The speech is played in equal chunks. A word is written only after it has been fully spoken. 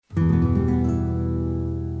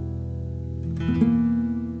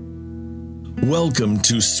Welcome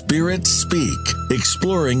to Spirit Speak,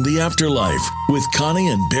 exploring the afterlife with Connie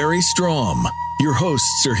and Barry Strom. Your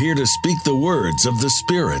hosts are here to speak the words of the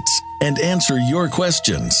spirits and answer your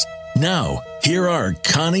questions. Now, here are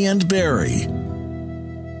Connie and Barry.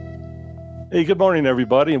 Hey, good morning,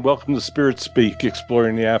 everybody, and welcome to Spirit Speak,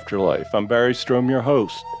 exploring the afterlife. I'm Barry Strom, your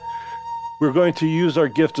host. We're going to use our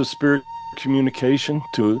gift of spirit communication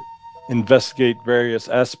to investigate various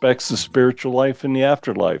aspects of spiritual life in the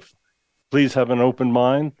afterlife. Please have an open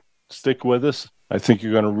mind. Stick with us. I think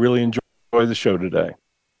you're going to really enjoy the show today.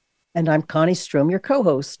 And I'm Connie Strom, your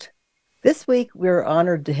co-host. This week, we're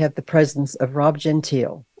honored to have the presence of Rob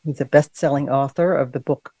Gentile. He's a best-selling author of the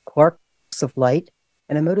book Sparks of Light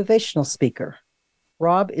and a motivational speaker.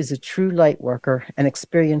 Rob is a true light worker and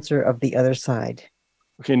experiencer of the other side.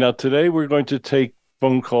 Okay, now today we're going to take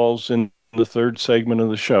phone calls in the third segment of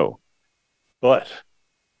the show. But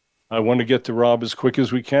I want to get to Rob as quick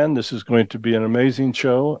as we can. This is going to be an amazing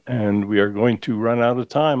show, and we are going to run out of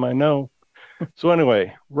time, I know. So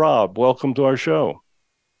anyway, Rob, welcome to our show.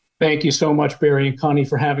 Thank you so much, Barry and Connie,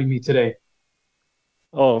 for having me today.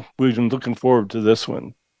 Oh, we've been looking forward to this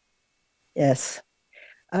one. Yes.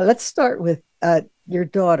 Let's start with your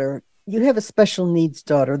daughter. You have a special needs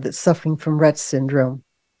daughter that's suffering from Rett syndrome.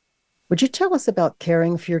 Would you tell us about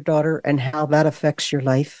caring for your daughter and how that affects your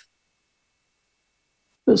life?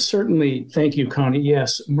 Well, certainly. Thank you, Connie.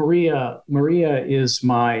 Yes, Maria is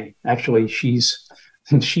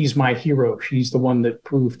she's my hero. She's the one that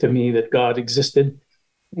proved to me that God existed.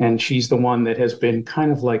 And she's the one that has been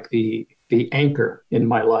kind of like the anchor in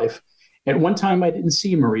my life. At one time, I didn't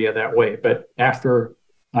see Maria that way, but after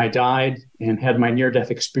I died and had my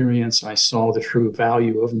near-death experience, I saw the true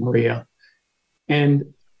value of Maria.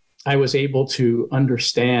 And I was able to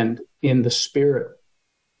understand in the spirit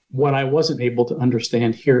what I wasn't able to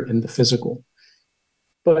understand here in the physical.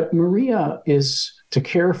 But to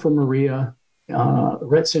care for Maria,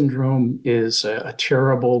 Rett syndrome is a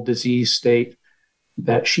terrible disease state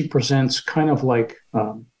that she presents kind of like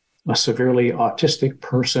a severely autistic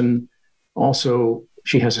person. Also,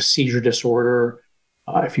 she has a seizure disorder.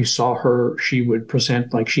 If you saw her, she would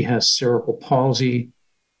present like she has cerebral palsy.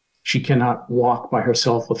 She cannot walk by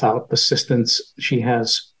herself without assistance. She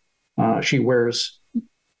wears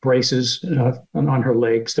braces on her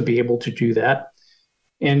legs to be able to do that.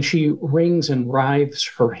 And she wrings and writhes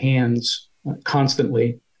her hands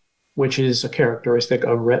constantly, which is a characteristic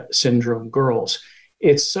of Rett syndrome girls.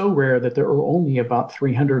 It's so rare that there are only about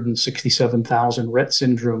 367,000 Rett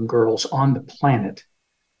syndrome girls on the planet.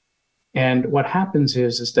 And what happens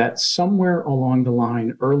is that somewhere along the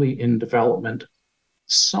line, early in development,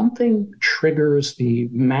 something triggers the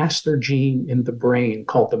master gene in the brain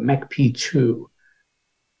called the MECP2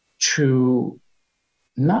 to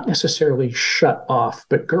not necessarily shut off,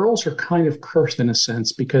 but girls are kind of cursed in a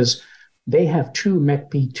sense because they have two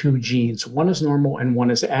MECP2 genes. One is normal and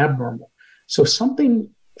one is abnormal. So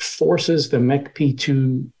something forces the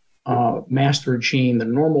MECP2 master gene, the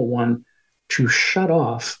normal one, to shut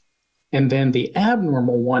off, and then the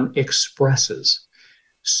abnormal one expresses.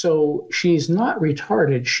 So she's not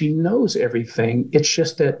retarded. She knows everything. It's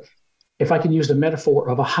just that if I can use the metaphor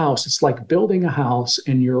of a house, it's like building a house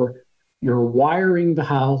and you're wiring the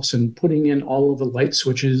house and putting in all of the light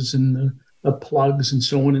switches and the plugs and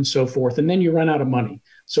so on and so forth. And then you run out of money.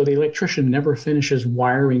 So the electrician never finishes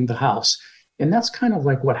wiring the house. And that's kind of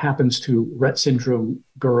like what happens to Rett syndrome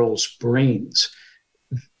girls' brains.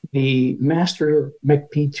 The master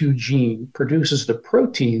MECP2 gene produces the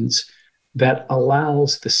proteins that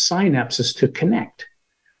allows the synapses to connect.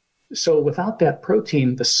 So without that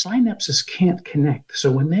protein, the synapses can't connect. So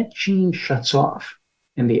when that gene shuts off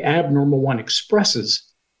and the abnormal one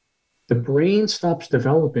expresses, the brain stops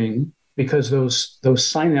developing because those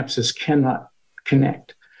synapses cannot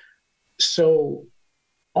connect. So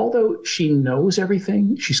although she knows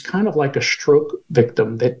everything, she's kind of like a stroke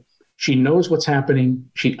victim that she knows what's happening,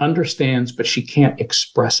 she understands, but she can't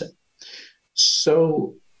express it.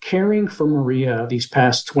 So caring for Maria these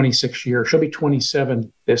past 26 years, she'll be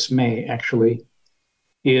 27 this May actually,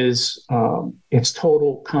 is it's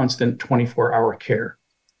total constant 24-hour care.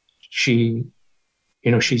 She's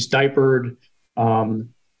diapered.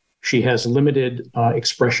 She has limited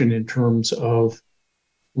expression in terms of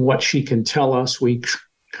what she can tell us. We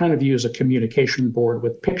kind of use a communication board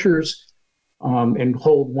with pictures and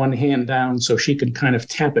hold one hand down so she can kind of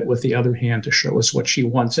tap it with the other hand to show us what she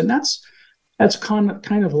wants. And that's kind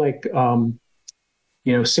of like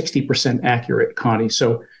 60% accurate, Connie.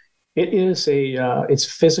 So it is it's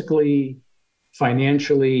physically,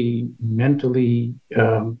 financially, mentally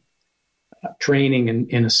training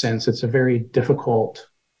in a sense. It's a very difficult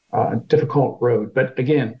difficult road. But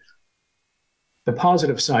again, the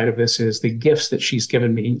positive side of this is the gifts that she's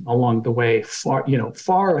given me along the way far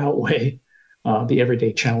outweigh the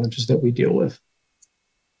everyday challenges that we deal with.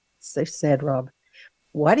 So sad, Rob.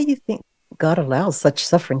 Why do you think God allows such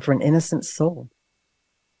suffering for an innocent soul?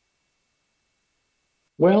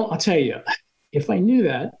 Well, I'll tell you, if I knew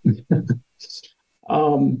that,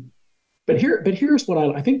 but here's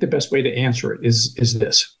what I think the best way to answer it is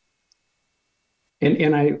this.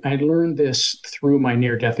 And I learned this through my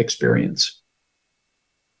near-death experience.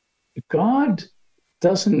 God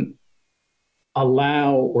doesn't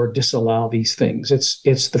allow or disallow these things.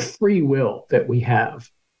 It's the free will that we have.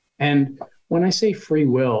 And when I say free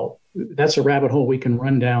will, that's a rabbit hole we can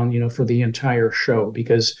run down, for the entire show,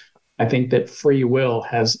 because I think that free will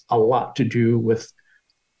has a lot to do with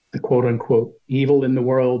the quote unquote evil in the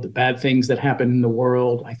world, the bad things that happen in the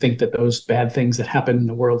world. I think that those bad things that happen in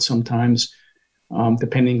the world sometimes,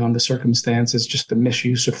 depending on the circumstances, just the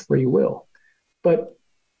misuse of free will. But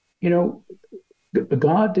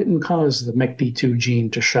God didn't cause the MECP2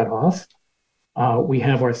 gene to shut off. We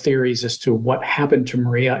have our theories as to what happened to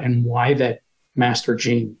Maria and why that master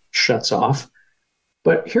gene shuts off.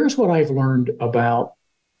 But here's what I've learned about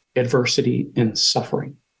adversity and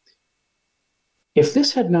suffering. If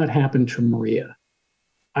this had not happened to Maria,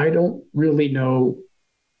 I don't really know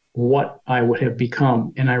what I would have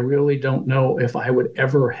become. And I really don't know if I would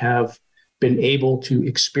ever have been able to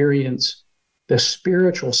experience the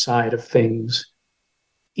spiritual side of things,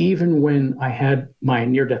 even when I had my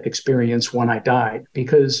near-death experience when I died,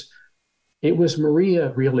 because it was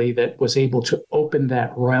Maria really that was able to open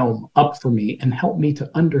that realm up for me and help me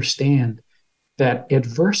to understand that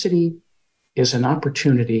adversity is an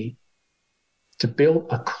opportunity to build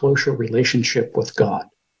a closer relationship with God.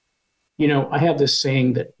 I have this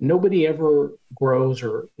saying that nobody ever grows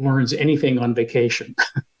or learns anything on vacation.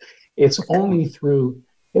 It's only through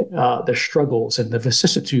the struggles and the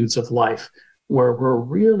vicissitudes of life where we're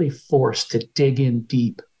really forced to dig in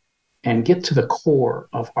deep and get to the core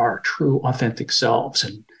of our true authentic selves.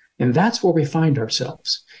 And that's where we find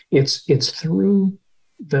ourselves. It's through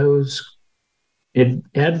those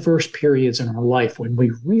adverse periods in our life when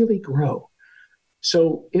we really grow.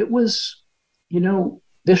 So it was,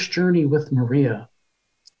 this journey with Maria,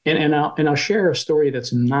 and I'll share a story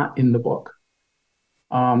that's not in the book.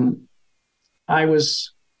 I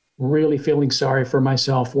was really feeling sorry for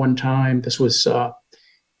myself one time. This was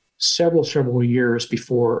several years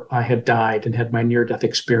before I had died and had my near-death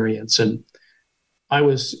experience. And I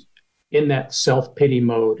was in that self-pity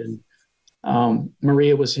mode. And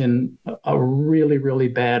Maria was in a really, really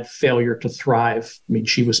bad failure to thrive. I mean,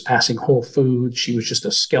 she was passing Whole Foods. She was just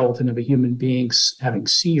a skeleton of a human being, having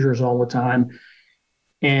seizures all the time.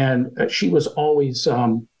 And she was always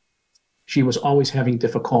having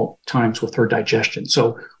difficult times with her digestion.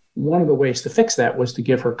 So one of the ways to fix that was to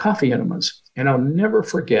give her coffee enemas. And I'll never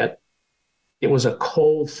forget, it was a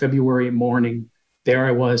cold February morning. There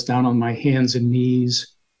I was down on my hands and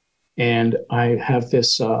knees. And I have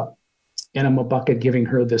this enema bucket giving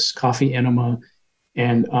her this coffee enema.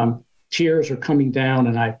 And tears are coming down.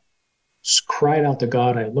 And I cried out to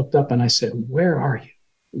God. I looked up and I said, "Where are you?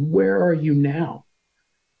 Where are you now?"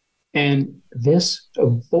 And this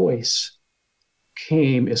voice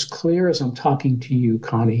came as clear as I'm talking to you,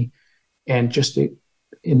 Connie, and just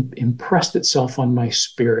impressed itself on my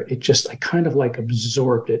spirit. I kind of like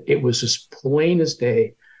absorbed it. It was as plain as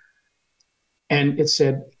day. And it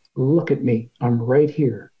said, "Look at me, I'm right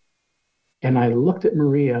here." And I looked at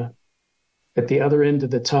Maria at the other end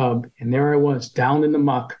of the tub, and there I was down in the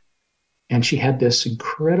muck. And she had this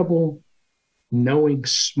incredible knowing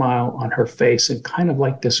smile on her face and kind of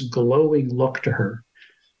like this glowing look to her.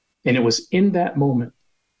 And it was in that moment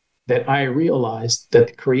that I realized that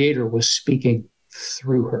the Creator was speaking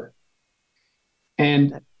through her.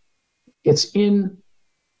 And it's in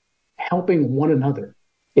helping one another,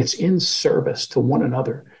 it's in service to one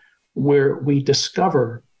another, where we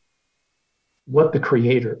discover what the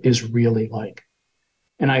Creator is really like.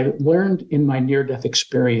 And I learned in my near-death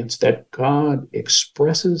experience that God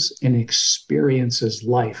expresses and experiences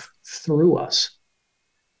life through us.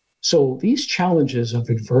 So these challenges of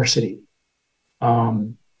adversity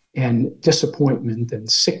and disappointment and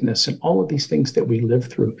sickness and all of these things that we live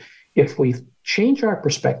through, if we change our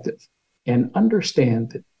perspective and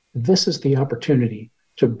understand that this is the opportunity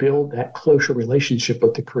to build that closer relationship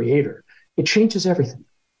with the Creator, it changes everything.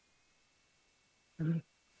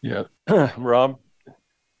 Yeah. Rob,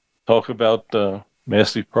 talk about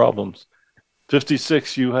massive problems.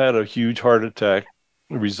 56, you had a huge heart attack,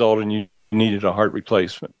 resulting in you needed a heart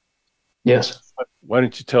replacement. Yes. Why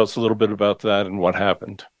don't you tell us a little bit about that and what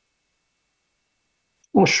happened?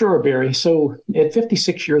 Well, sure, Barry. So at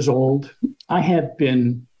 56 years old, I had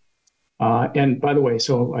been, and by the way,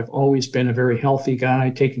 so I've always been a very healthy guy,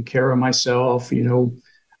 taking care of myself.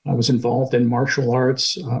 I was involved in martial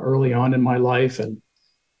arts early on in my life. And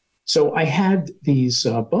so I had these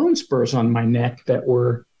bone spurs on my neck that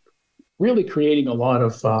were really creating a lot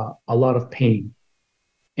of pain.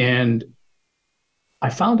 And I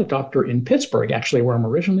found a doctor in Pittsburgh, actually, where I'm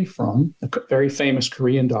originally from, a very famous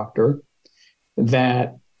Korean doctor,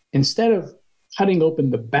 that instead of cutting open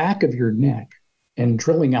the back of your neck and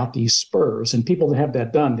drilling out these spurs, and people that have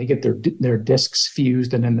that done, they get their discs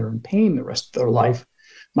fused and then they're in pain the rest of their life.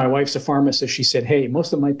 My wife's a pharmacist. She said, "Hey,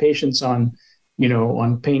 most of my patients on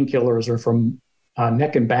painkillers are from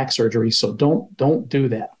neck and back surgery, so don't do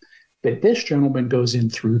that." But this gentleman goes in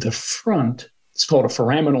through the front. It's called a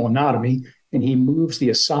foraminal anatomy, and he moves the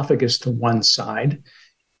esophagus to one side,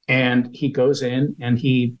 and he goes in and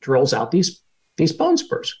he drills out these bone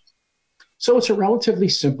spurs. So it's a relatively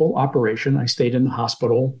simple operation. I stayed in the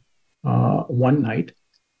hospital one night,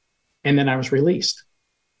 and then I was released.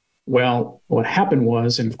 Well, what happened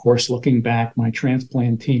was, and of course, looking back, my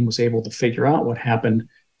transplant team was able to figure out what happened.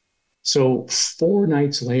 So 4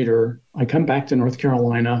 nights later, I come back to North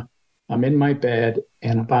Carolina. I'm in my bed,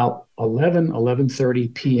 and about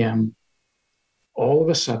 11:30 p.m., all of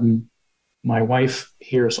a sudden, my wife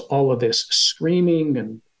hears all of this screaming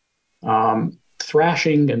and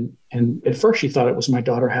thrashing. And at first, she thought it was my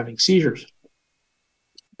daughter having seizures.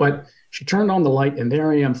 But she turned on the light, and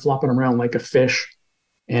there I am flopping around like a fish,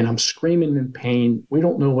 and I'm screaming in pain. We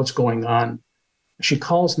don't know what's going on. She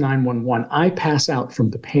calls 911. I pass out from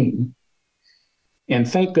the pain. And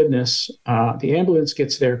thank goodness, the ambulance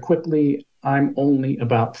gets there quickly. I'm only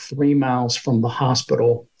about 3 miles from the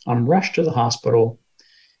hospital. I'm rushed to the hospital.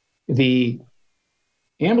 The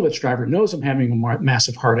ambulance driver knows I'm having a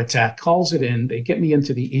massive heart attack, calls it in. They get me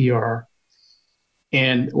into the ER.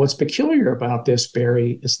 And what's peculiar about this,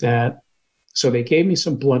 Barry, is that, so they gave me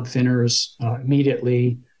some blood thinners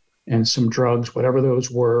immediately and some drugs, whatever those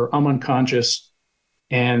were. I'm unconscious.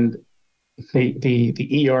 And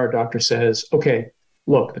the ER doctor says, "Okay,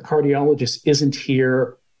 look, the cardiologist isn't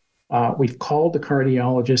here. We've called the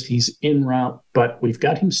cardiologist. He's en route, but we've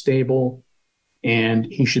got him stable, and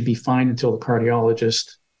he should be fine until the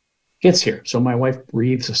cardiologist gets here." So my wife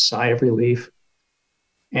breathes a sigh of relief.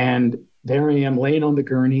 And there I am laying on the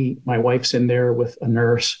gurney. My wife's in there with a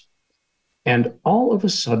nurse. And all of a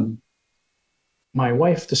sudden, my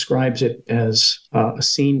wife describes it as a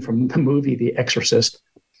scene from the movie The Exorcist.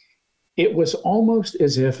 It was almost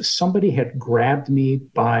as if somebody had grabbed me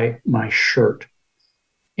by my shirt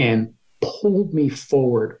and pulled me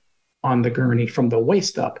forward on the gurney from the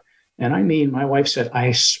waist up. And I mean, my wife said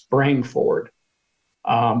I sprang forward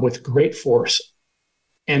with great force.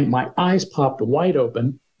 And my eyes popped wide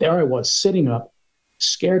open. There I was sitting up,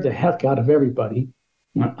 scared the heck out of everybody.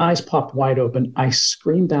 My eyes popped wide open. I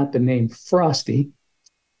screamed out the name Frosty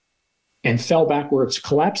and fell backwards,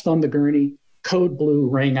 collapsed on the gurney. Code blue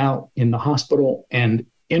rang out in the hospital, and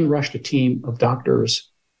in rushed a team of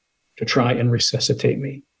doctors to try and resuscitate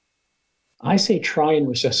me. I say try and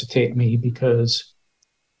resuscitate me because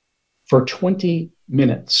for 20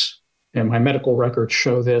 minutes, and my medical records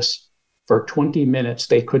show this, for 20 minutes,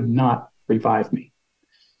 they could not revive me.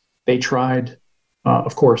 They tried,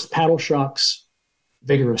 of course, paddle shocks,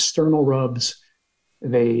 vigorous sternal rubs.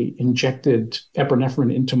 They injected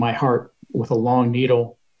epinephrine into my heart with a long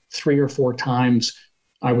needle 3 or 4 times.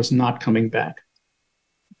 I was not coming back.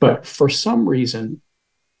 But for some reason,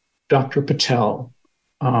 Dr. Patel,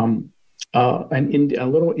 a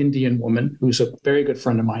little Indian woman who's a very good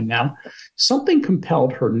friend of mine now, something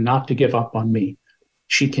compelled her not to give up on me.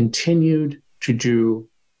 She continued to do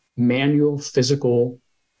manual physical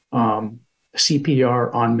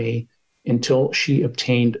CPR on me until she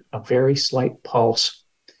obtained a very slight pulse.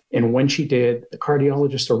 And when she did, the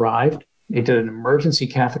cardiologist arrived. They did an emergency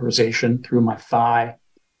catheterization through my thigh,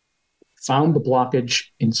 found the blockage,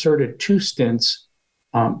 inserted 2 stents,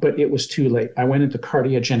 but it was too late. I went into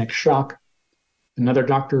cardiogenic shock. Another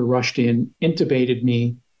doctor rushed in, intubated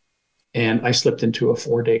me, and I slipped into a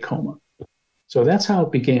 4-day coma. So that's how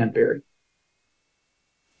it began, Barry.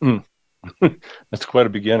 That's quite a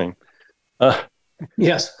beginning.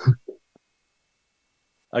 Yes.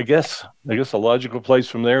 I guess a logical place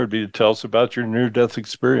from there would be to tell us about your near-death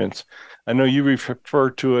experience. I know you refer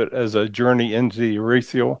to it as a journey into the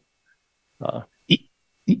urethral.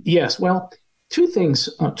 Yes. Well, two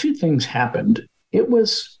things happened.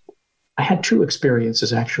 I had 2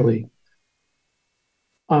 experiences actually.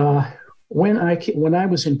 When I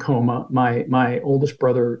was in coma, my oldest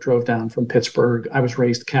brother drove down from Pittsburgh. I was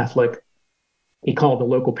raised Catholic, He called the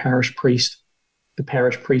local parish priest. The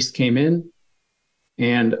parish priest came in,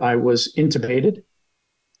 and I was intubated.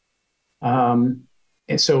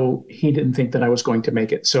 And so he didn't think that I was going to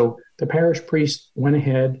make it. So the parish priest went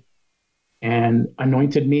ahead and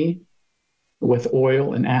anointed me with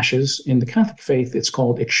oil and ashes. In the Catholic faith, it's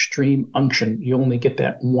called extreme unction. You only get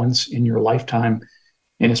that once in your lifetime,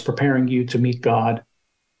 and it's preparing you to meet God.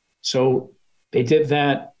 So they did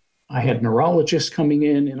that. I had neurologists coming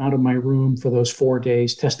in and out of my room for those 4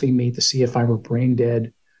 days, testing me to see if I were brain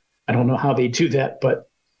dead. I don't know how they do that, but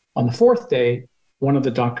on the 4th day, one of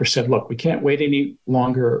the doctors said, look, we can't wait any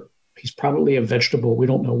longer. He's probably a vegetable. We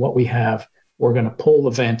don't know what we have. We're going to pull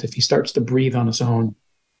the vent. If he starts to breathe on his own,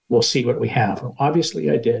 we'll see what we have. Well,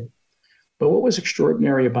 obviously, I did. But what was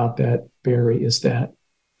extraordinary about that, Barry, is that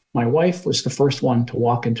my wife was the first one to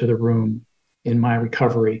walk into the room in my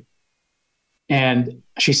recovery. And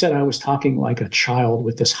she said I was talking like a child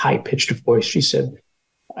with this high-pitched voice. She said,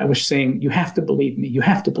 I was saying, you have to believe me. You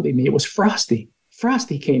have to believe me. It was Frosty.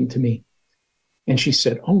 Frosty came to me. And she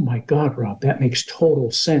said, oh, my God, Rob, that makes total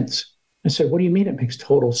sense. I said, what do you mean it makes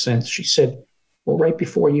total sense? She said, well, right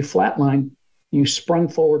before you flatlined, you sprung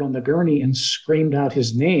forward on the gurney and screamed out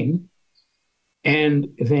his name. And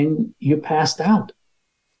then you passed out.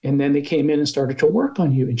 And then they came in and started to work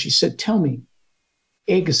on you. And she said, tell me,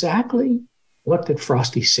 exactly what did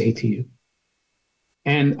Frosty say to you?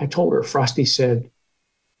 And I told her, Frosty said,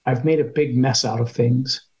 I've made a big mess out of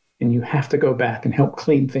things, and you have to go back and help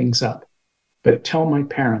clean things up. But tell my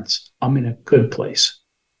parents I'm in a good place.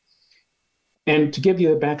 And to give you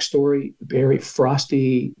the backstory, Barry,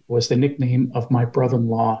 Frosty was the nickname of my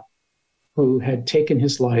brother-in-law, who had taken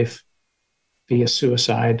his life via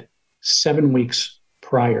suicide 7 weeks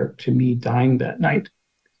prior to me dying that night.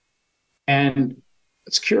 And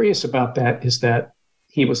what's curious about that is that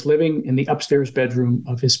he was living in the upstairs bedroom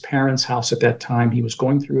of his parents' house at that time. He was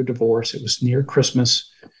going through a divorce. It was near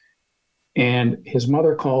Christmas. And his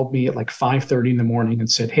mother called me at like 5:30 in the morning and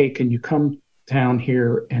said, hey, can you come down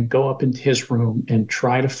here and go up into his room and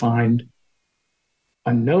try to find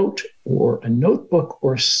a note or a notebook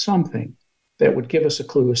or something that would give us a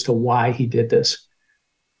clue as to why he did this.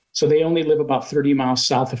 So they only live about 30 miles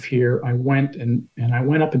south of here. I went and I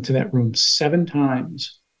went up into that room 7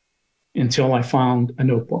 times until I found a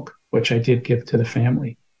notebook, which I did give to the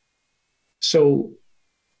family. So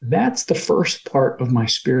that's the first part of my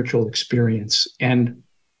spiritual experience. And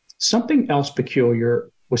something else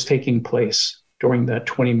peculiar was taking place during that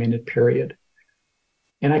 20-minute period.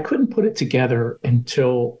 And I couldn't put it together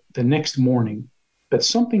until the next morning, but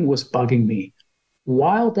something was bugging me.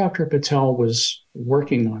 While Dr. Patel was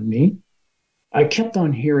working on me, I kept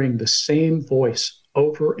on hearing the same voice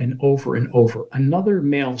over and over and over. Another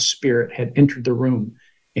male spirit had entered the room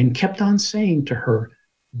and kept on saying to her,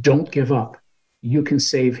 don't give up. You can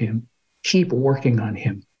save him. Keep working on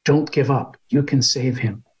him. Don't give up. You can save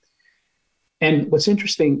him. And what's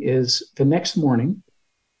interesting is the next morning,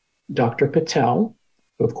 Dr. Patel,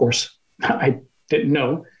 who of course I didn't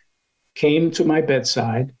know, came to my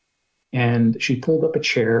bedside, and she pulled up a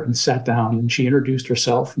chair and sat down, and she introduced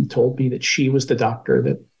herself and told me that she was the doctor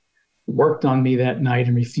that worked on me that night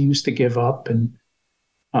and refused to give up. And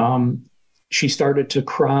she started to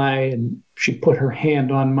cry, and she put her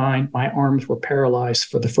hand on mine. My arms were paralyzed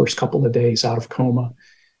for the first couple of days out of coma.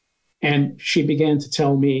 And she began to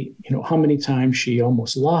tell me, how many times she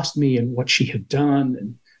almost lost me and what she had done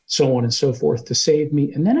and so on and so forth to save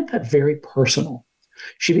me. And then it got very personal.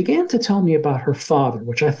 She began to tell me about her father,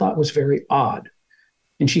 which I thought was very odd.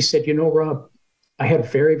 And she said, Rob, I had a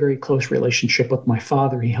very, very close relationship with my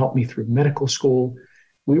father. He helped me through medical school.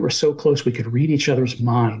 We were so close we could read each other's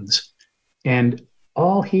minds. And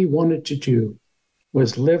all he wanted to do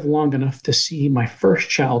was live long enough to see my first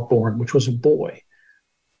child born, which was a boy.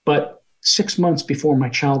 But 6 months before my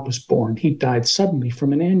child was born, he died suddenly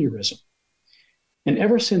from an aneurysm. And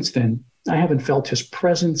ever since then, I haven't felt his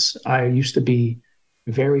presence. I used to be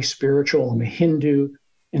very spiritual. I'm a Hindu,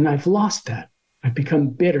 and I've lost that. I've become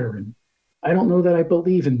bitter, and I don't know that I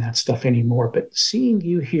believe in that stuff anymore. But seeing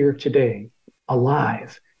you here today,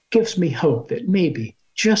 alive, gives me hope that maybe,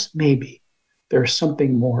 just maybe, there's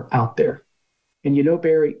something more out there. And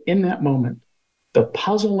Barry, in that moment, the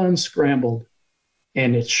puzzle unscrambled,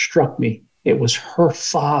 and it struck me. It was her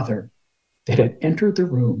father that had entered the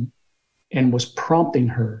room and was prompting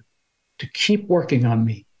her to keep working on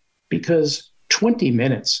me, because 20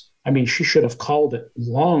 minutes, she should have called it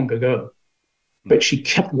long ago, but she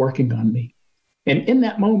kept working on me. And in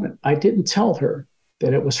that moment, I didn't tell her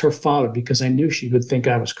that it was her father because I knew she would think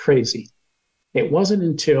I was crazy. It wasn't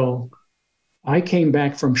until I came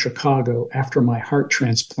back from Chicago after my heart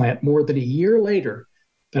transplant more than a year later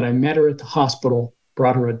that I met her at the hospital,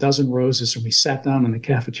 brought her a dozen roses, and we sat down in the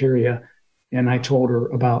cafeteria, and I told her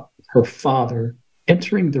about her father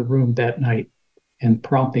entering the room that night and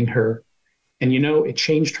prompting her. And, it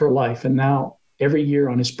changed her life. And now every year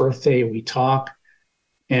on his birthday, we talk,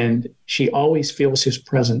 and she always feels his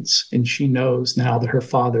presence. And she knows now that her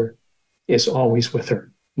father is always with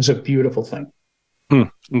her. It was a beautiful thing.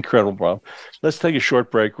 Incredible, Rob. Let's take a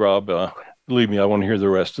short break, Rob. Believe me, I want to hear the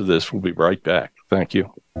rest of this. We'll be right back. Thank you.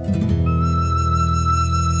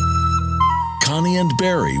 Connie and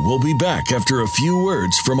Barry will be back after a few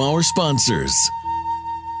words from our sponsors.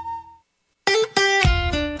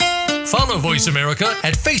 Follow Voice America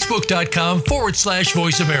at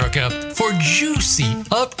facebook.com/Voice America for juicy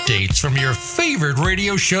updates from your favorite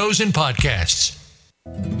radio shows and podcasts.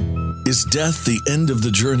 Is death the end of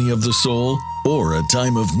the journey of the soul or a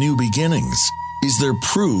time of new beginnings? Is there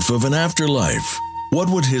proof of an afterlife? What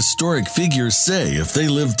would historic figures say if they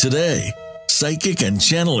lived today? Psychic and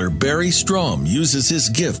channeler Barry Strom uses his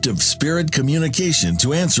gift of spirit communication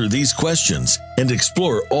to answer these questions and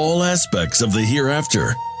explore all aspects of the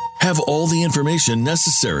hereafter. Have all the information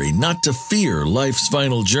necessary not to fear life's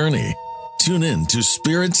final journey. Tune in to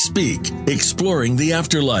Spirit Speak, Exploring the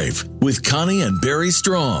Afterlife with Connie and Barry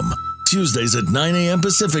Strom. Tuesdays at 9 a.m.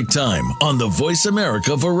 Pacific Time on the Voice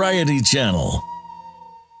America Variety Channel.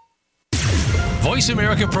 Voice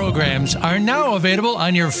America programs are now available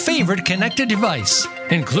on your favorite connected device,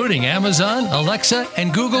 including Amazon, Alexa,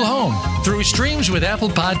 and Google Home. Through streams with Apple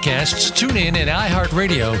Podcasts, TuneIn, and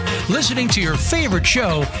iHeartRadio, listening to your favorite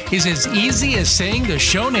show is as easy as saying the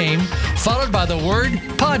show name followed by the word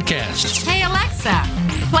podcast. Hey, Alexa,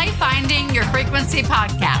 play Finding Your Frequency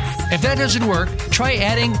podcast. If that doesn't work, try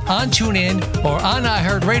adding on TuneIn or on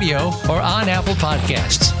iHeartRadio or on Apple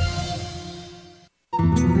Podcasts.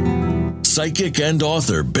 Psychic and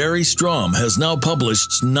author Barry Strom has now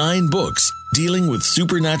published 9 books dealing with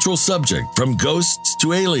supernatural subject from ghosts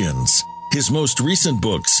to aliens. His most recent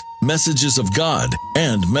books, Messages of God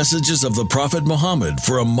and Messages of the Prophet Muhammad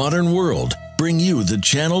for a Modern World, bring you the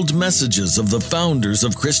channeled messages of the founders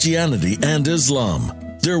of Christianity and Islam.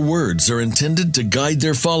 Their words are intended to guide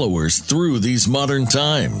their followers through these modern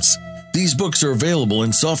times. These books are available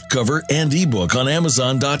in softcover and ebook on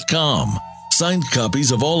Amazon.com. Signed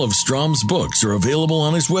copies of all of Strom's books are available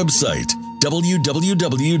on his website,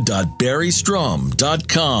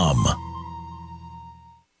 www.barrystrom.com.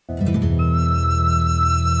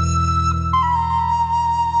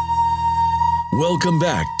 Welcome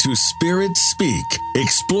back to Spirit Speak,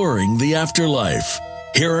 Exploring the Afterlife.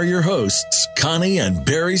 Here are your hosts, Connie and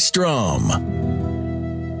Barry Strom.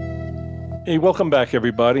 Hey, welcome back,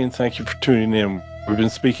 everybody, and thank you for tuning in. We've been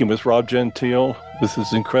speaking with Rob Gentile with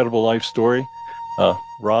his incredible life story.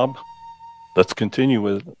 Rob, let's continue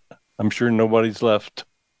with it. I'm sure nobody's left.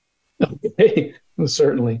 Okay, well,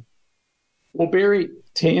 certainly. Well, Barry,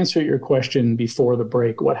 to answer your question before the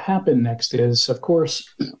break, what happened next is, of course,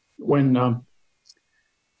 when I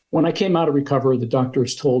came out of recovery, the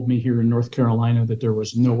doctors told me here in North Carolina that there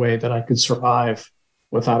was no way that I could survive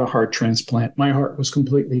without a heart transplant. My heart was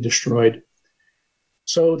completely destroyed.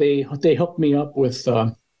 So they hooked me up with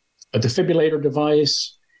a defibrillator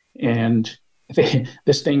device, and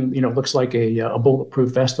this thing, looks like a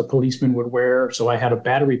bulletproof vest a policeman would wear. So I had a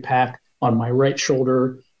battery pack on my right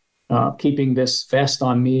shoulder, keeping this vest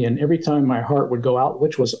on me. And every time my heart would go out,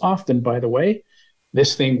 which was often, by the way,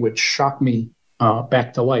 this thing would shock me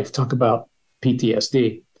back to life. Talk about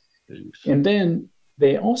PTSD. Jeez. And then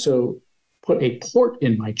they also put a port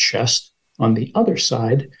in my chest on the other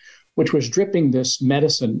side, which was dripping this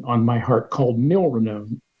medicine on my heart called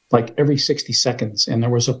milrinone, like every 60 seconds. And there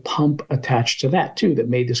was a pump attached to that too that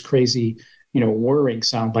made this crazy, whirring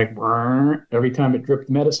sound, like every time it dripped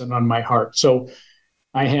medicine on my heart. So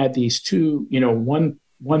I had these two, one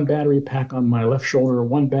battery pack on my left shoulder,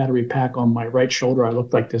 one battery pack on my right shoulder. I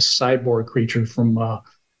looked like this cyborg creature from, a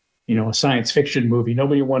science fiction movie.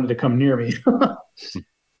 Nobody wanted to come near me.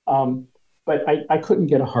 But I couldn't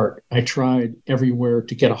get a heart. I tried everywhere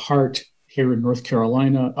to get a heart here in North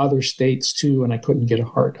Carolina, other states too, and I couldn't get a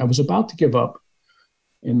heart. I was about to give up.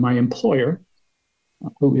 And my employer,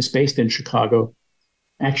 who is based in Chicago,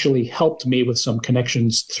 actually helped me with some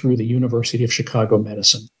connections through the University of Chicago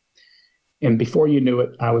Medicine. And before you knew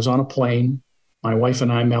it, I was on a plane, my wife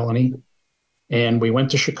and I, Melanie, and we went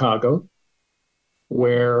to Chicago,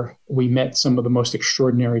 where we met some of the most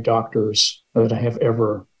extraordinary doctors that I have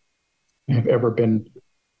ever been.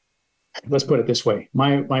 Let's put it this way.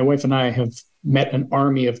 My wife and I have met an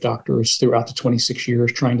army of doctors throughout the 26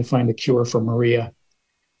 years trying to find a cure for Maria.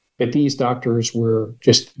 But these doctors were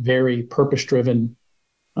just very purpose-driven,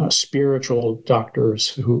 spiritual doctors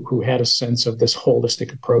who had a sense of this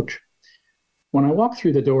holistic approach. When I walked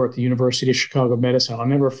through the door at the University of Chicago Medicine, I'll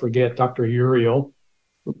never forget Dr. Uriel,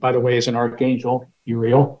 who, by the way, is an archangel,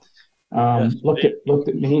 Uriel, Yes. looked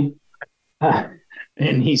at me,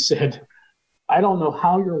 and he said, "I don't know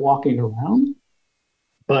how you're walking around,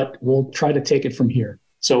 but we'll try to take it from here."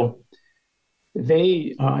 So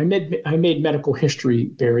I made medical history,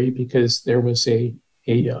 Barry, because there was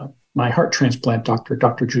my heart transplant doctor,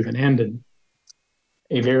 Dr. Juvanandan,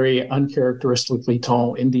 a very uncharacteristically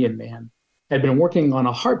tall Indian man, had been working on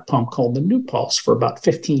a heart pump called the New Pulse for about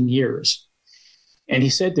 15 years. And he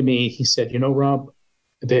said to me, "You know, Rob,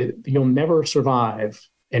 you'll never survive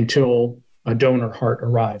until a donor heart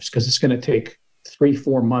arrives, because it's going to take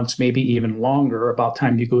 3-4 months, maybe even longer, about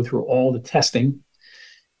time you go through all the testing."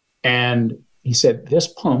 And he said, "This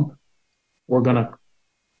pump, we're going to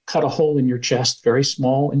cut a hole in your chest, very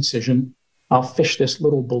small incision. I'll fish this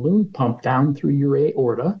little balloon pump down through your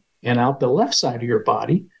aorta, and out the left side of your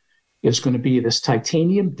body is going to be this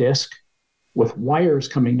titanium disc with wires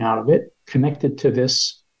coming out of it connected to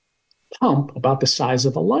this pump about the size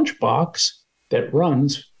of a lunchbox that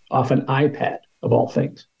runs off an iPad, of all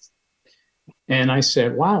things." And I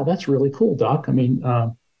said, "Wow, that's really cool, Doc. I mean,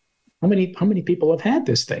 how many people have had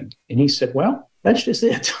this thing?" And he said, "Well, that's just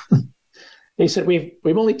it." He said, we've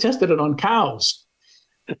only tested it on cows."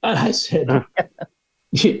 And I said,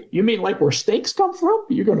 "You mean like where steaks come from?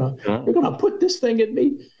 You're gonna put this thing in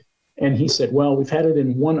me?" And he said, "Well, we've had it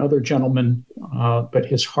in one other gentleman, but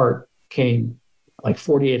his heart came like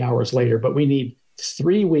 48 hours later. But we need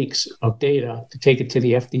 3 weeks of data to take it to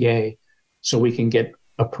the FDA so we can get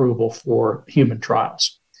approval for human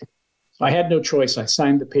trials." So I had no choice. I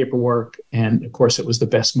signed the paperwork, and of course, it was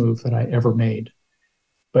the best move that I ever made.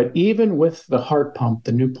 But even with the heart pump,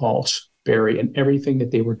 the New Pulse, Barry, and everything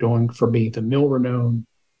that they were doing for me, the Milrinone,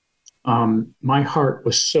 my heart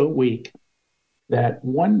was so weak that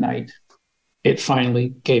one night it finally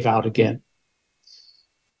gave out again.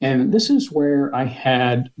 And this is where I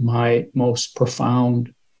had my most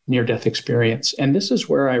profound near-death experience. And this is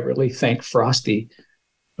where I really thank Frosty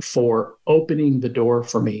for opening the door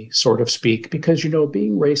for me, so to speak, because,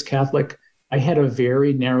 being raised Catholic, I had a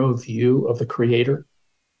very narrow view of the Creator.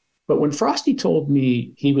 But when Frosty told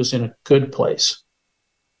me he was in a good place,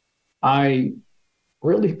 I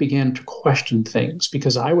really began to question things,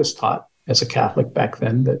 because I was taught as a Catholic back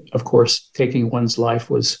then that, of course, taking one's life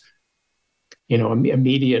was,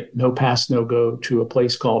 immediate, no pass, no go to a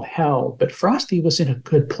place called hell. But Frosty was in a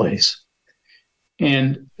good place.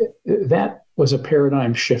 And that was a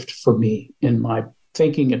paradigm shift for me in my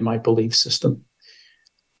thinking and my belief system.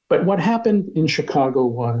 But what happened in Chicago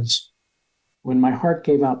was, when my heart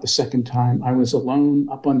gave out the second time, I was alone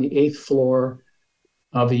up on the 8th floor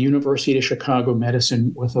of the University of Chicago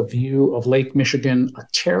Medicine with a view of Lake Michigan. A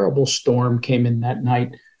terrible storm came in that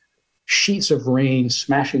night, sheets of rain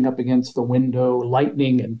smashing up against the window,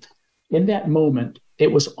 lightning. And in that moment,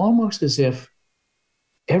 it was almost as if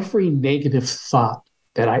every negative thought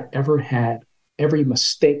that I ever had, every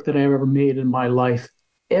mistake that I ever made in my life,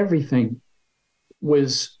 everything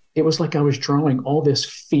it was like I was drawing all this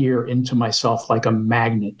fear into myself like a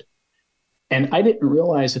magnet. And I didn't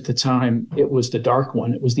realize at the time it was the dark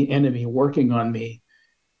one. It was the enemy working on me.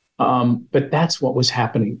 But that's what was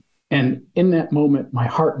happening. And in that moment, my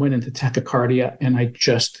heart went into tachycardia and I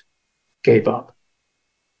just gave up.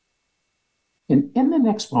 And in the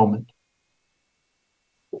next moment,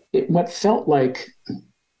 what felt like,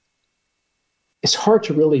 it's hard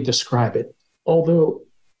to really describe it, although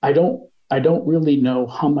I don't really know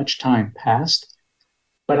how much time passed,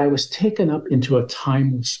 but I was taken up into a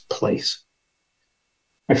timeless place.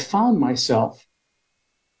 I found myself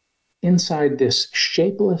inside this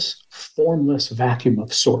shapeless, formless vacuum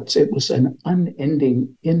of sorts. It was an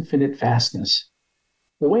unending, infinite vastness.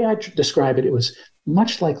 The way I describe it, it was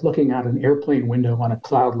much like looking out an airplane window on a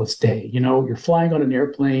cloudless day. You're flying on an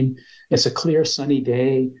airplane, it's a clear, sunny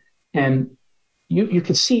day, and you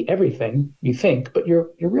can see everything, you think, but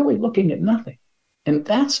you're really looking at nothing. And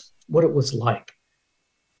that's what it was like.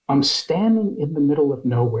 I'm standing in the middle of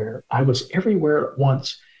nowhere. I was everywhere at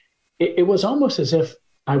once. It was almost as if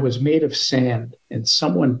I was made of sand and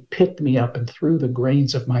someone picked me up and threw the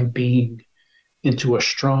grains of my being into a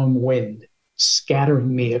strong wind,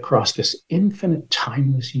 scattering me across this infinite,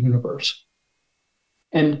 timeless universe.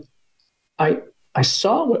 And I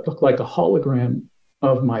saw what looked like a hologram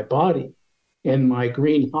of my body in my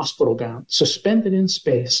green hospital gown, suspended in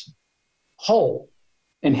space, whole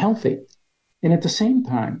and healthy. And at the same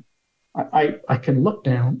time, I can look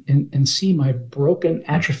down and see my broken,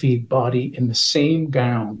 atrophied body in the same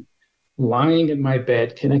gown, lying in my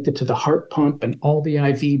bed, connected to the heart pump and all the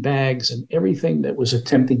IV bags and everything that was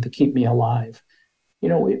attempting to keep me alive.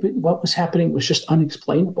 What was happening was just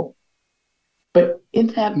unexplainable. But in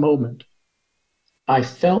that moment, I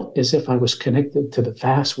felt as if I was connected to the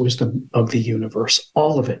vast wisdom of the universe,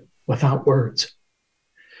 all of it, without words.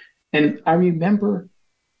 And I remember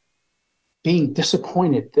being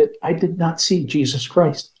disappointed that I did not see Jesus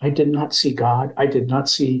Christ. I did not see God. I did not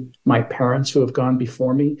see my parents who have gone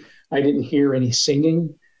before me. I didn't hear any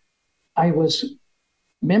singing.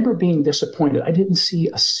 Remember being disappointed. I didn't see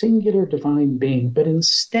a singular divine being, but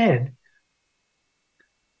instead,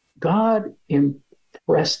 God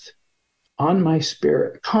impressed on my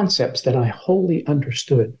spirit concepts that I wholly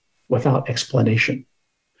understood without explanation.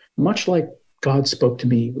 Much like God spoke to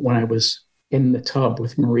me when I was in the tub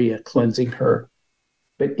with Maria, cleansing her.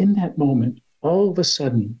 But in that moment, all of a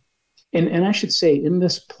sudden, and I should say, in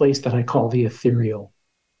this place that I call the ethereal,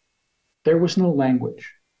 there was no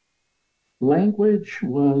language.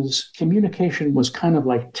 Communication was kind of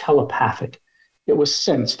like telepathic. It was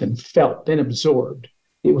sensed and felt, then absorbed.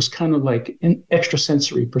 It was kind of like an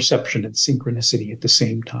extrasensory perception and synchronicity at the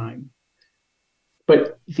same time.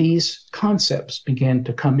 But these concepts began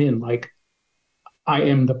to come in like, I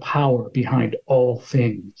am the power behind all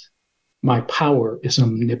things. My power is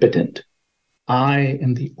omnipotent. I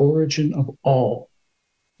am the origin of all.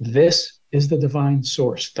 This is the divine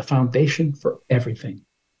source, the foundation for everything.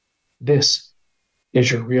 This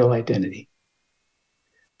is your real identity.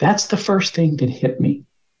 That's the first thing that hit me.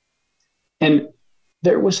 And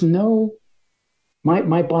there was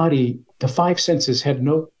my body, the five senses had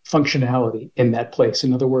no functionality in that place.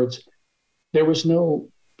 In other words, there was no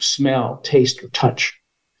smell, taste, or touch.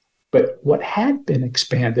 But what had been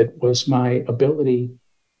expanded was my ability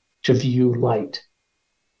to view light.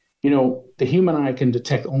 The human eye can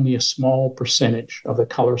detect only a small percentage of the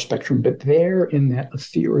color spectrum, but there in that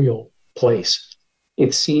ethereal place,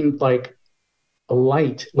 it seemed like a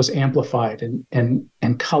light was amplified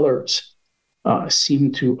and colors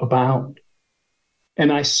seemed to abound.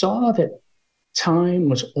 And I saw that time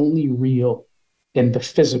was only real in the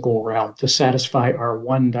physical realm to satisfy our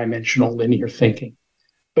one-dimensional linear thinking.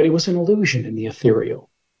 But it was an illusion in the ethereal.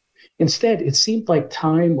 Instead, it seemed like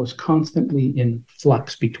time was constantly in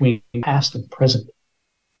flux between past and present,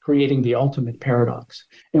 creating the ultimate paradox.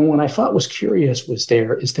 And what I thought was curious is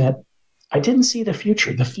that I didn't see the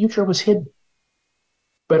future. The future was hidden.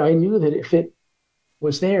 But I knew that if it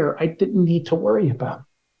was there, I didn't need to worry about it.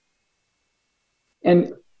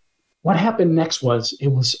 And what happened next was, it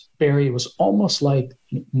was almost like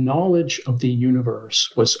knowledge of the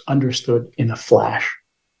universe was understood in a flash.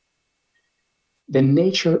 The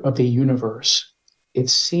nature of the universe, it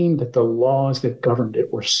seemed that the laws that governed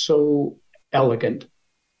it were so elegant,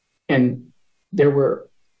 and there were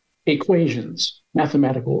equations,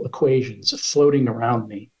 mathematical equations floating around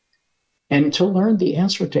me. And to learn the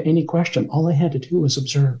answer to any question, all I had to do was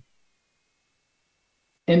observe.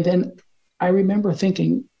 And then I remember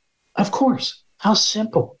thinking, of course, how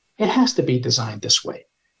simple. It has to be designed this way.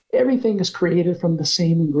 Everything is created from the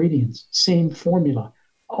same ingredients, same formula.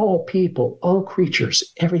 All people, all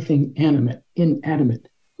creatures, everything animate, inanimate,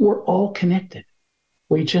 we're all connected.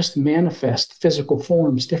 We just manifest physical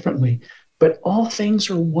forms differently, but all things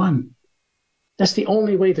are one. That's the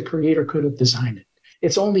only way the Creator could have designed it.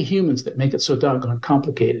 It's only humans that make it so doggone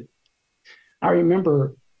complicated. I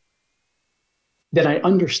remember that I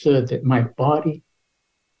understood that my body,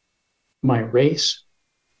 my race,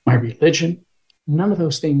 my religion, none of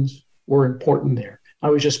those things were important there. I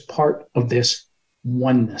was just part of this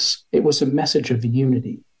oneness. It was a message of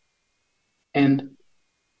unity. And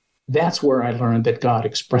that's where I learned that God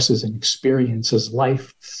expresses and experiences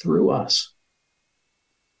life through us.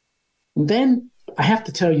 And then I have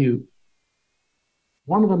to tell you,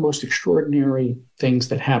 one of the most extraordinary things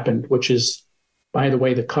that happened, which is, by the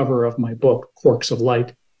way, the cover of my book, Quarks of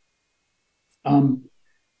Light,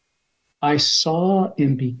 I saw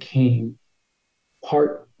and became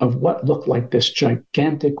part of what looked like this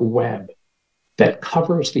gigantic web that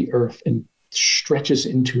covers the earth and stretches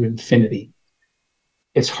into infinity.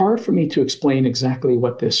 It's hard for me to explain exactly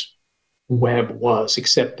what this web was,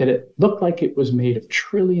 except that it looked like it was made of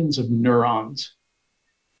trillions of neurons.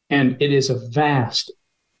 And it is a vast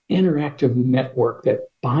interactive network that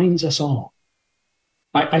binds us all.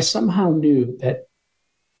 I somehow knew that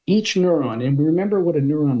each neuron, and remember what a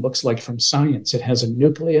neuron looks like from science. It has a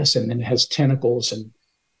nucleus and then it has tentacles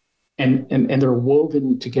and they're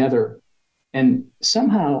woven together. And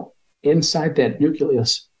somehow inside that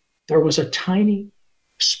nucleus, there was a tiny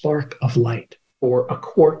spark of light or a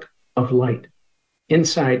quark of light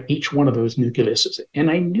inside each one of those nucleuses. And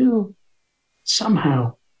I knew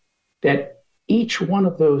somehow that each one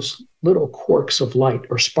of those little quarks of light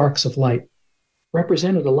or sparks of light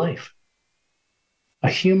represented a life, a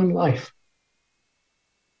human life.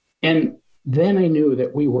 And then I knew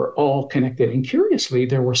that we were all connected. And curiously,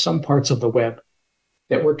 there were some parts of the web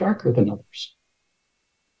that were darker than others.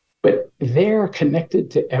 But they're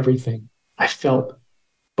connected to everything. I felt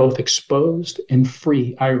both exposed and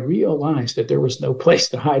free. I realized that there was no place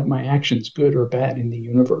to hide my actions, good or bad, in the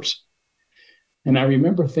universe. And I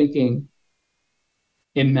remember thinking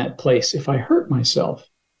in that place, if I hurt myself,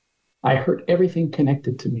 I hurt everything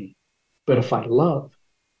connected to me. But if I love,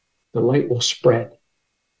 the light will spread.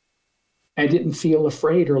 I didn't feel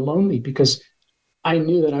afraid or lonely because I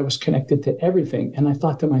knew that I was connected to everything. And I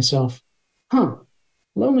thought to myself,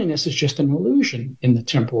 loneliness is just an illusion in the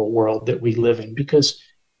temporal world that we live in because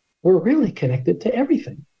we're really connected to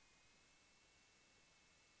everything.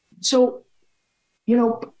 So,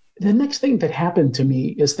 the next thing that happened to me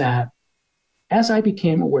is that as I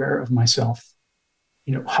became aware of myself,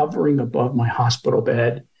 hovering above my hospital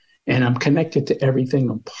bed, and I'm connected to everything,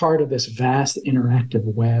 I'm part of this vast interactive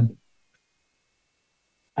web,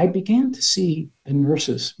 I began to see the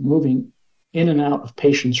nurses moving in and out of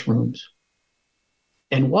patients' rooms.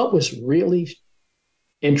 And what was really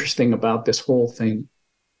interesting about this whole thing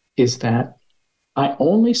is that I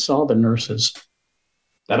only saw the nurses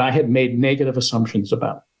that I had made negative assumptions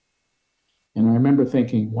about. And I remember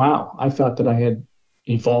thinking, wow, I thought that I had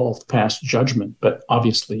evolved past judgment, but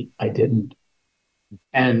obviously I didn't.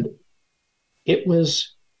 And it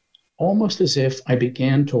was almost as if I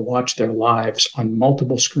began to watch their lives on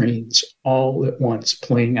multiple screens all at once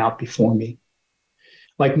playing out before me,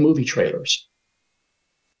 like movie trailers.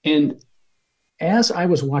 And as I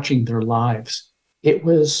was watching their lives,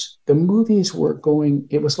 the movies were going,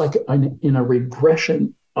 it was like in a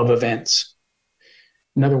regression of events.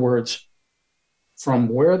 In other words, from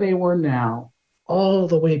where they were now, all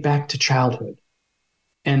the way back to childhood.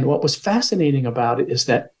 And what was fascinating about it is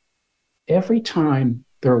that every time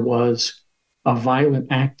there was a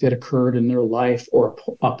violent act that occurred in their life or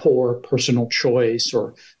a poor personal choice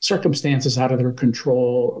or circumstances out of their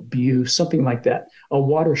control, abuse, something like that, a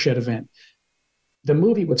watershed event, the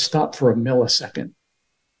movie would stop for a millisecond.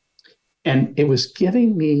 And it was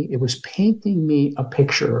painting me a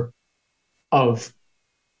picture of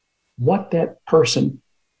what that person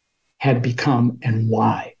had become and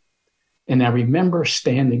why. And I remember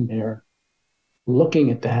standing there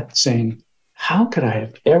looking at that saying, how could I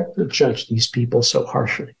have ever judged these people so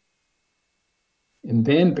harshly? And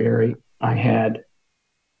then, Barry, I had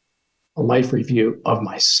a life review of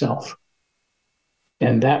myself.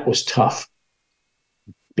 And that was tough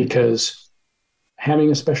because having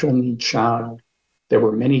a special needs child, there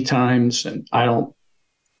were many times, and I don't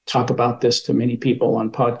talk about this to many people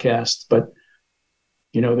on podcasts, but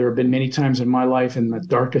there have been many times in my life in the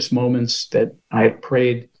darkest moments that I had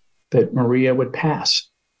prayed that Maria would pass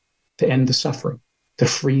to end the suffering, to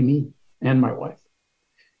free me and my wife.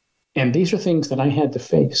 And these are things that I had to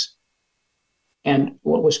face. And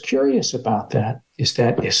what was curious about that is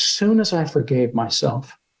that as soon as I forgave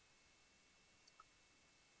myself,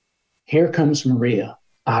 here comes Maria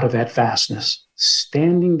out of that vastness,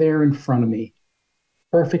 standing there in front of me,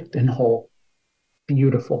 perfect and whole,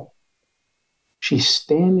 beautiful. She's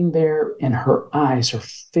standing there and her eyes are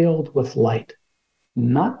filled with light.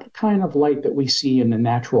 Not the kind of light that we see in the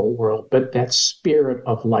natural world, but that spirit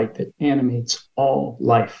of light that animates all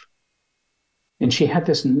life. And she had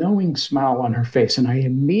this knowing smile on her face. And I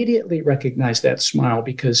immediately recognized that smile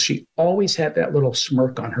because she always had that little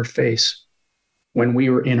smirk on her face when we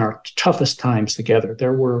were in our toughest times together.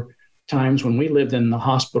 There were times when we lived in the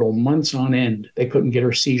hospital months on end. They couldn't get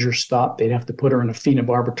her seizure stopped. They'd have to put her in a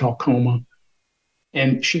phenobarbital coma.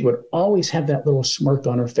 And she would always have that little smirk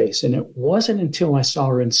on her face. And it wasn't until I saw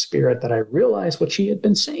her in spirit that I realized what she had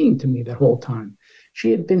been saying to me that whole time. She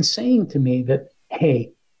had been saying to me that,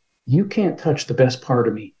 hey, you can't touch the best part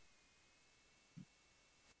of me.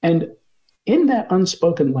 And in that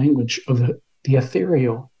unspoken language of the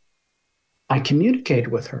ethereal, I communicated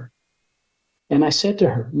with her. And I said to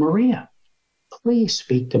her, Maria, please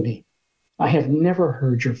speak to me. I have never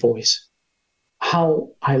heard your voice. How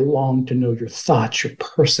I long to know your thoughts, your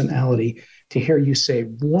personality, to hear you say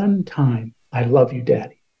one time, I love you,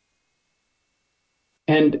 Daddy.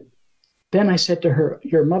 And then I said to her,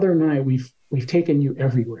 your mother and I, we've taken you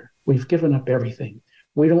everywhere. We've given up everything.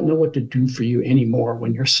 We don't know what to do for you anymore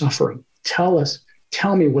when you're suffering. Tell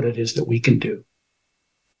me what it is that we can do.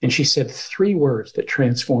 And she said 3 words that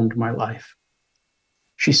transformed my life.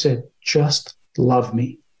 She said, "Just love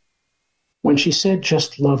me." When she said,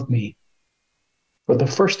 "Just love me," for the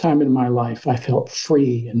first time in my life, I felt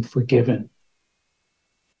free and forgiven.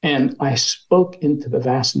 And I spoke into the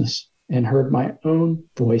vastness and heard my own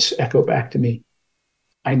voice echo back to me,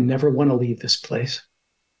 "I never want to leave this place."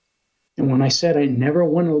 And when I said, "I never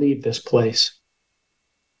want to leave this place,"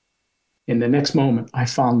 in the next moment, I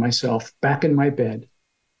found myself back in my bed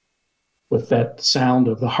with that sound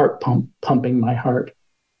of the heart pumping my heart.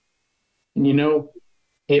 And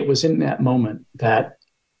it was in that moment that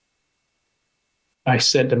I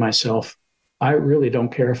said to myself, I really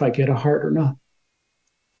don't care if I get a heart or not.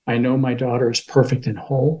 I know my daughter is perfect and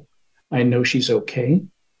whole. I know she's okay.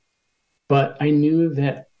 But I knew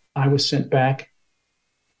that I was sent back,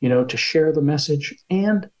 to share the message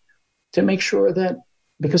and to make sure that,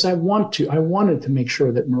 because I wanted to make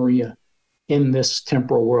sure that Maria in this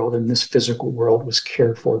temporal world, in this physical world, was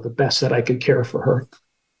cared for the best that I could care for her.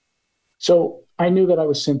 So I knew that I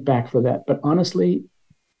was sent back for that. But honestly,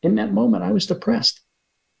 in that moment, I was depressed.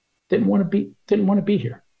 Didn't want to be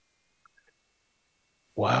here.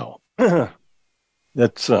 Wow.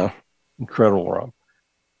 That's incredible, Rob.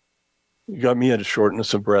 You got me at a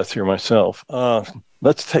shortness of breath here myself.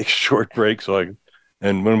 Let's take a short break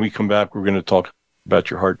and when we come back, we're going to talk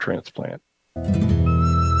about your heart transplant.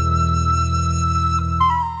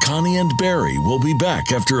 Connie and Barry will be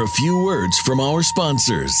back after a few words from our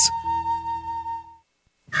sponsors.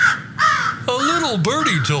 A little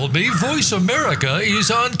birdie told me Voice America is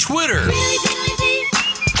on Twitter.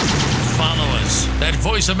 Follow us at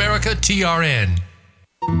Voice America TRN.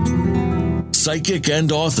 Psychic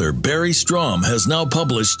and author Barry Strom has now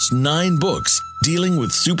published 9 books dealing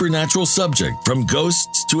with supernatural subject from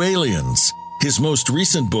ghosts to aliens. His most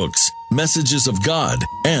recent books, Messages of God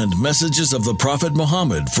and Messages of the Prophet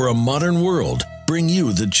Muhammad for a Modern World, bring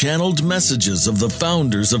you the channeled messages of the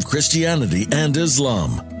founders of Christianity and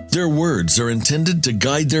Islam. Their words are intended to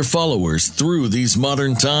guide their followers through these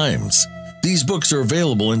modern times. These books are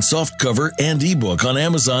available in softcover and ebook on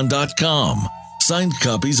Amazon.com. Signed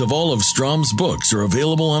copies of all of Strom's books are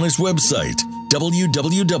available on his website,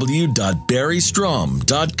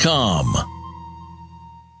 www.barrystrom.com.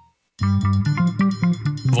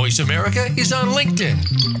 Voice America is on LinkedIn.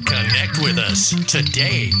 Connect with us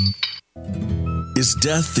today. Is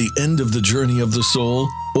death the end of the journey of the soul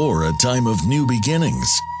or a time of new beginnings?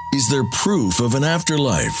 Is there proof of an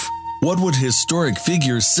afterlife? What would historic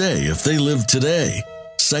figures say if they lived today?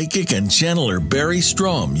 Psychic and channeler Barry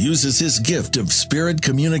Strom uses his gift of spirit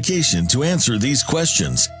communication to answer these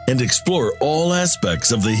questions and explore all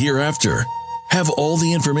aspects of the hereafter. Have all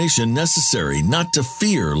the information necessary not to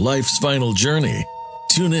fear life's final journey.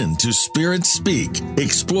 Tune in to Spirit Speak,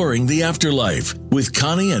 Exploring the Afterlife with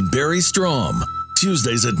Connie and Barry Strom.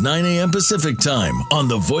 Tuesdays at 9 a.m. Pacific Time on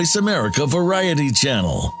the Voice America Variety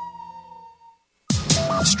Channel.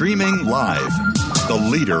 Streaming live, the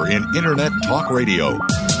leader in Internet talk radio,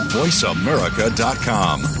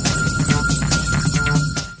 voiceamerica.com.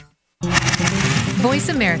 Voice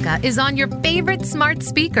America is on your favorite smart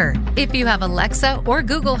speaker. If you have Alexa or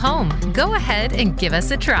Google Home, go ahead and give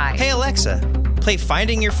us a try. Hey Alexa, play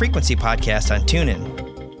Finding Your Frequency podcast on TuneIn.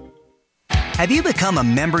 Have you become a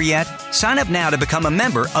member yet? Sign up now to become a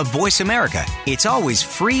member of Voice America. It's always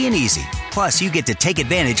free and easy. Plus, you get to take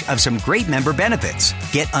advantage of some great member benefits.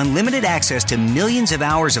 Get unlimited access to millions of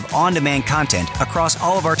hours of on-demand content across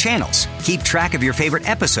all of our channels. Keep track of your favorite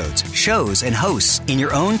episodes, shows, and hosts in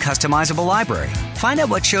your own customizable library. Find out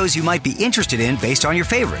what shows you might be interested in based on your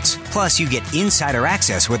favorites. Plus, you get insider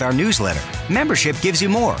access with our newsletter. Membership gives you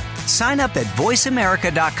more. Sign up at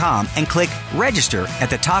voiceamerica.com and click Register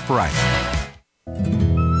at the top right.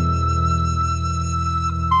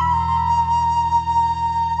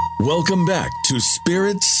 Welcome back to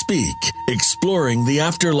Spirit Speak, Exploring the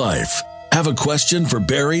Afterlife. Have a question for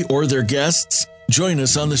Barry or their guests? Join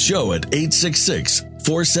us on the show at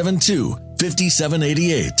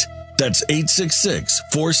 866-472-5788. That's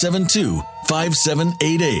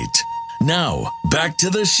 866-472-5788. Now, back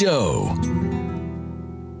to the show.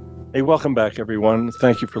 Hey, welcome back, everyone.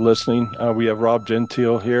 Thank you for listening. We have Rob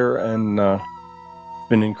Gentile here, and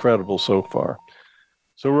been incredible so far.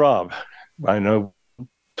 So, Rob, I know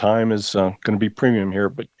time is going to be premium here,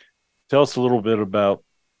 but tell us a little bit about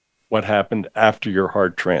what happened after your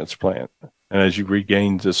heart transplant and as you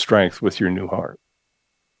regained the strength with your new heart.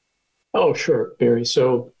 Oh, sure, Barry.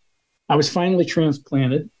 So I was finally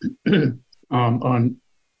transplanted on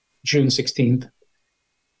June 6th,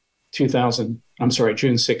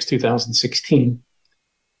 2016.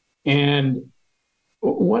 And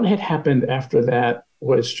what had happened after that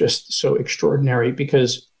was just so extraordinary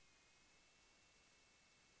because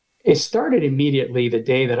It started immediately the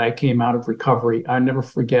day that I came out of recovery. I never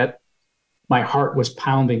forget, my heart was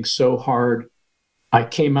pounding so hard. I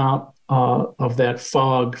came out of that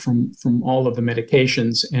fog from all of the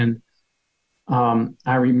medications, and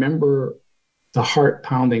I remember the heart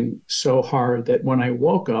pounding so hard that when I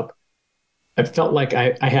woke up, I felt like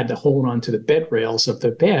I had to hold on to the bed rails of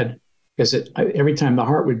the bed, because every time the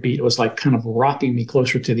heart would beat, it was like kind of rocking me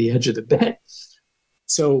closer to the edge of the bed.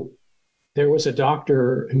 So there was a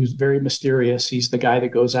doctor who's very mysterious. He's the guy that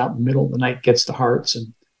goes out in the middle of the night, gets the hearts,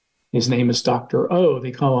 and his name is Dr. O.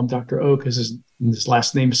 They call him Dr. O because his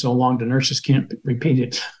last name is so long, the nurses can't repeat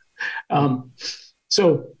it.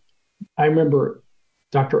 So I remember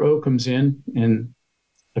Dr. O comes in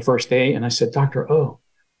the first day, and I said, Dr. O,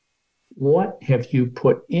 what have you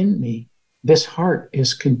put in me? This heart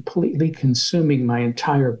is completely consuming my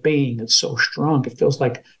entire being. It's so strong. It feels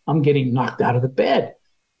like I'm getting knocked out of the bed.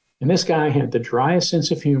 And this guy had the driest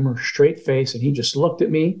sense of humor, straight face, and he just looked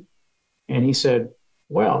at me and he said,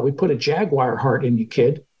 well, we put a Jaguar heart in you,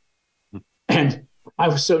 kid. And I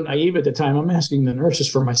was so naive at the time. I'm asking the nurses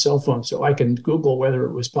for my cell phone so I can Google whether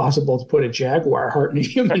it was possible to put a Jaguar heart in a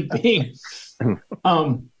human being.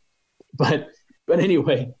 But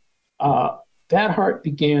anyway, that heart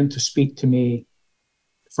began to speak to me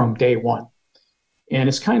from day one. And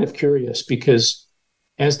it's kind of curious because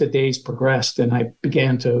as the days progressed and I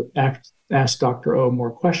began to ask Dr. O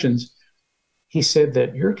more questions, he said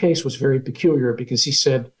that your case was very peculiar because he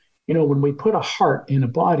said, you know, when we put a heart in a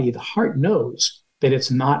body, the heart knows that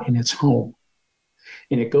it's not in its home.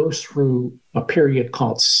 And it goes through a period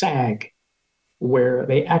called SAG, where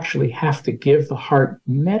they actually have to give the heart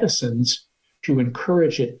medicines to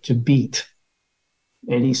encourage it to beat.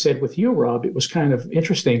 And he said, with you, Rob, it was kind of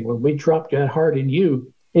interesting. When we dropped that heart in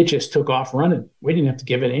you, it just took off running. We didn't have to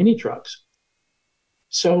give it any drugs.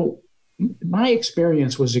 So my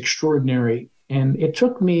experience was extraordinary. And it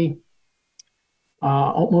took me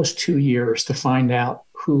almost 2 years to find out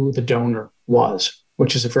who the donor was,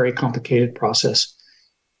 which is a very complicated process.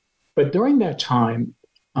 But during that time,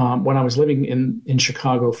 when I was living in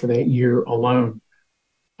Chicago for that year alone,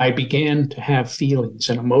 I began to have feelings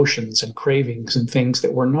and emotions and cravings and things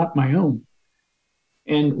that were not my own.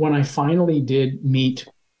 And when I finally did meet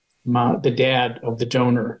the dad of the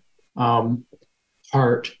donor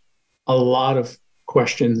heart, a lot of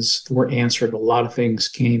questions were answered. A lot of things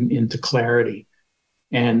came into clarity.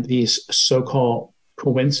 And these so-called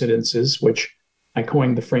coincidences, which I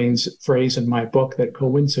coined the phrase in my book that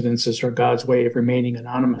coincidences are God's way of remaining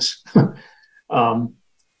anonymous,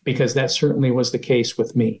 because that certainly was the case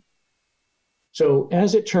with me. So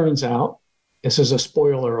as it turns out, this is a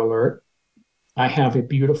spoiler alert, I have a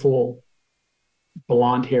beautiful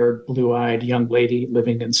blonde-haired, blue-eyed young lady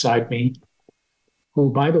living inside me, who,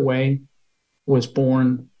 by the way, was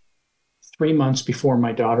born 3 months before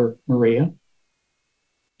my daughter, Maria,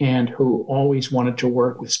 and who always wanted to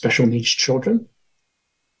work with special needs children.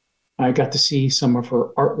 I got to see some of her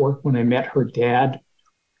artwork when I met her dad,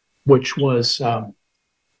 which was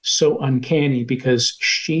so uncanny because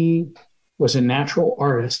she was a natural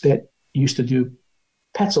artist that used to do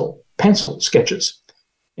pencil sketches.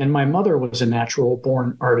 And my mother was a natural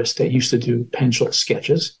born artist that used to do pencil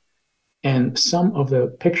sketches. And some of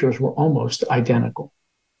the pictures were almost identical.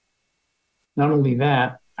 Not only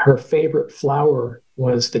that, her favorite flower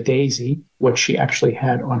was the daisy, which she actually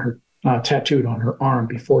had on her tattooed on her arm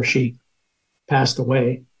before she passed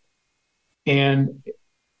away. And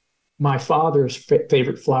my father's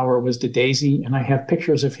favorite flower was the daisy. And I have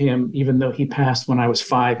pictures of him, even though he passed when I was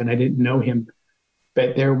 5 and I didn't know him.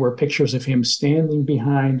 But there were pictures of him standing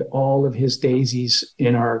behind all of his daisies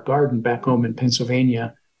in our garden back home in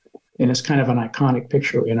Pennsylvania. And it's kind of an iconic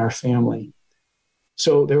picture in our family.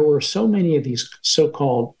 So there were so many of these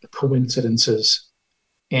so-called coincidences.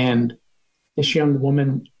 And this young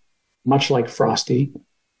woman, much like Frosty,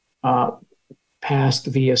 passed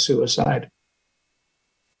via suicide.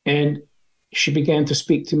 And she began to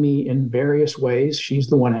speak to me in various ways. She's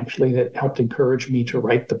the one actually that helped encourage me to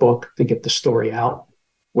write the book, to get the story out,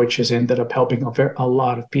 which has ended up helping a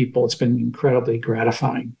lot of people. It's been incredibly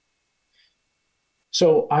gratifying.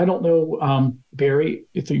 So I don't know, Barry,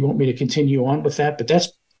 if you want me to continue on with that, but that's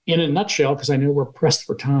in a nutshell, because I know we're pressed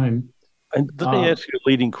for time. And let me ask you a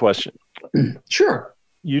leading question. Sure.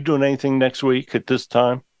 You doing anything next week at this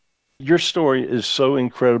time? Your story is so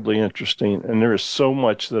incredibly interesting, and there is so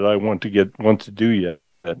much that I want to do yet.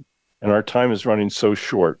 And our time is running so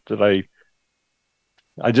short that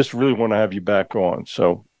I just really want to have you back on.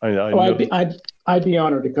 So I'd be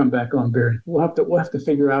honored to come back on, Barry. We'll have to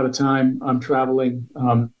figure out a time. I'm traveling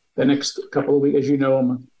the next couple of weeks. As you know,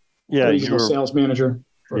 I'm a regional sales manager.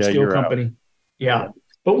 for a steel company. Out. Yeah,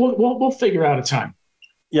 but we'll figure out a time.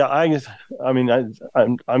 Yeah, I'm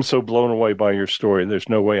so blown away by your story. There's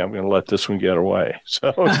no way I'm going to let this one get away.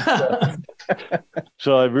 So,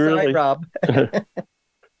 so I really, sorry,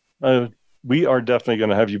 Rob. We are definitely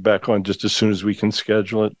going to have you back on just as soon as we can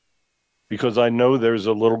schedule it, because I know there's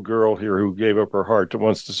a little girl here who gave up her heart that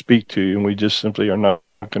wants to speak to you, and we just simply are not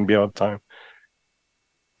going to be out of time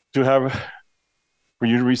for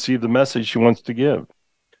you to receive the message she wants to give.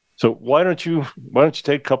 So why don't you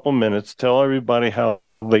take a couple minutes, tell everybody how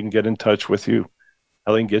they can get in touch with you,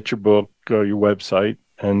 how they can get your book or your website,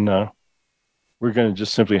 and we're going to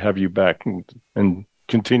just simply have you back and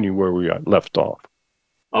continue where we left off.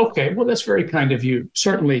 Okay, well, that's very kind of you.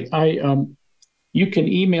 Certainly, you can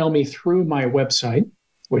email me through my website,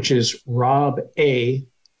 which is Rob A.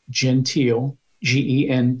 Gentile,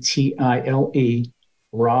 Gentile,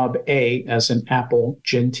 Rob A. as an apple,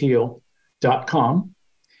 Gentile.com.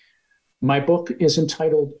 My book is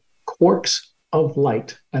entitled Quarks of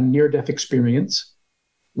Light, a Near-Death Experience,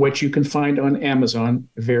 which you can find on Amazon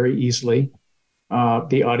very easily.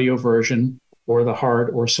 The audio version or the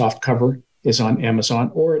hard or soft cover is on Amazon,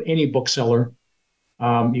 or at any bookseller.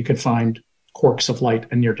 You can find Quarks of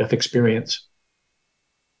Light, a Near-Death Experience.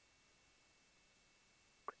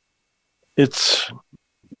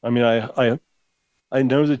 I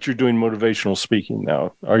know that you're doing motivational speaking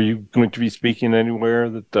now. Are you going to be speaking anywhere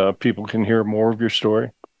that people can hear more of your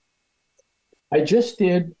story? I just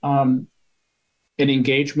did an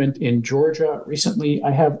engagement in Georgia recently.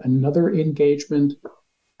 I have another engagement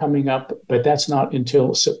coming up, but that's not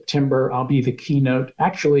until September. I'll be the keynote.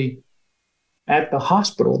 Actually, at the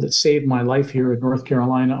hospital that saved my life here in North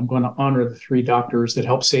Carolina, I'm going to honor the 3 doctors that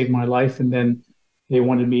helped save my life. And then they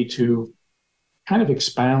wanted me to kind of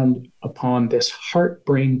expound upon this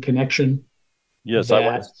heart-brain connection. Yes, I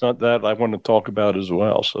want to talk about as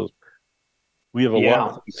well. So we have a lot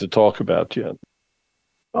of things to talk about yet.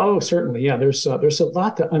 Oh, certainly. Yeah, there's a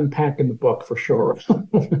lot to unpack in the book for sure.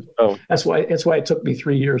 That's why it took me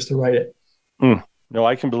 3 years to write it. No,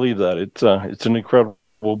 I can believe that. It's an incredible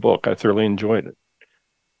book. I thoroughly enjoyed it.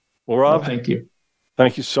 Well, Rob, thank you.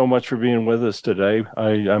 Thank you so much for being with us today.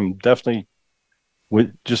 I'm definitely.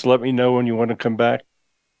 Just let me know when you want to come back.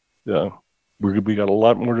 We got a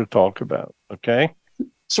lot more to talk about. Okay.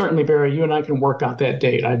 Certainly, Barry. You and I can work out that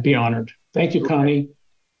date. I'd be honored. Thank you, Connie.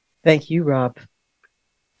 Thank you, Rob.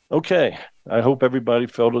 Okay. I hope everybody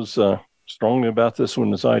felt as strongly about this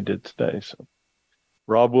one as I did today. So,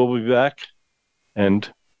 Rob will be back, and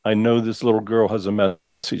I know this little girl has a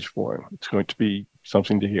message for him. It's going to be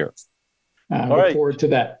something to hear. I look forward to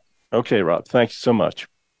that. Okay, Rob. Thank you so much.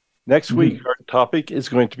 Next week, our topic is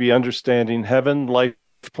going to be understanding heaven, life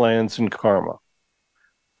plans, and karma.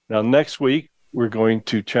 Now, next week, we're going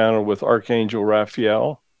to channel with Archangel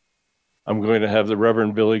Raphael. I'm going to have the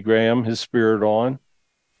Reverend Billy Graham, his spirit on,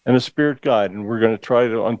 and a spirit guide. And we're going to try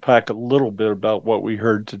to unpack a little bit about what we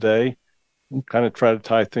heard today and kind of try to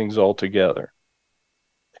tie things all together.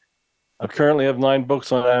 I currently have 9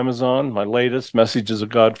 books on Amazon. My latest, Messages of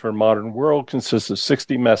God for a Modern World, consists of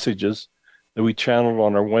 60 messages that we channeled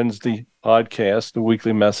on our Wednesday podcast, The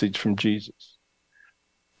Weekly Message from Jesus.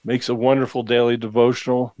 Makes a wonderful daily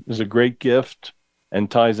devotional, is a great gift,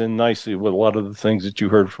 and ties in nicely with a lot of the things that you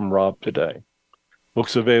heard from Rob today.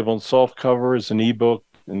 Books available in soft cover as an ebook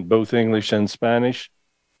in both English and Spanish.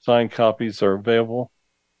 Signed copies are available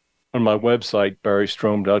on my website,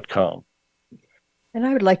 barrystrom.com. And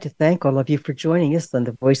I would like to thank all of you for joining us on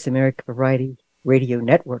the Voice America Variety Radio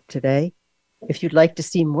Network today. If you'd like to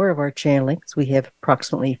see more of our channelings, we have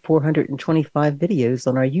approximately 425 videos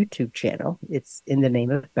on our YouTube channel. It's in the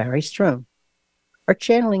name of Barry Strom. Our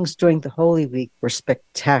channelings during the Holy Week were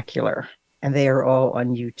spectacular, and they are all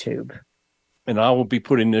on YouTube. And I will be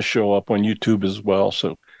putting this show up on YouTube as well.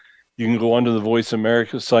 So you can go onto the Voice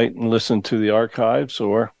America site and listen to the archives,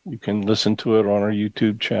 or you can listen to it on our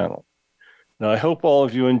YouTube channel. Now, I hope all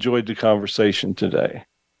of you enjoyed the conversation today.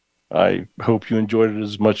 I hope you enjoyed it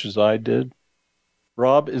as much as I did.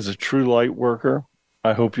 Rob is a true light worker.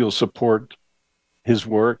 I hope you'll support his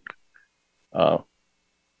work.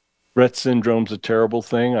 Rett syndrome's a terrible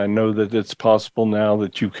thing. I know that it's possible now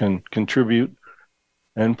that you can contribute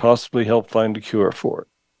and possibly help find a cure for it.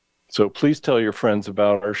 So please tell your friends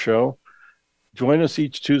about our show. Join us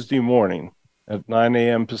each Tuesday morning at 9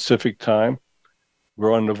 a.m. Pacific time.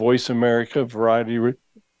 We're on the Voice America Variety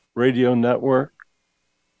Radio Network.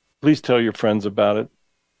 Please tell your friends about it.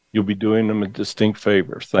 You'll be doing them a distinct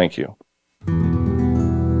favor. Thank you.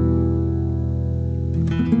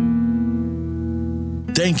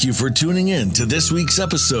 Thank you for tuning in to this week's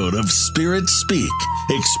episode of Spirit Speak,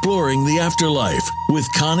 Exploring the Afterlife with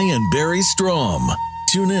Connie and Barry Strom.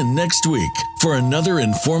 Tune in next week for another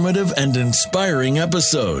informative and inspiring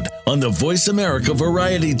episode on the Voice America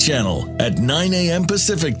Variety Channel at 9 a.m.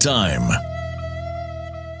 Pacific Time.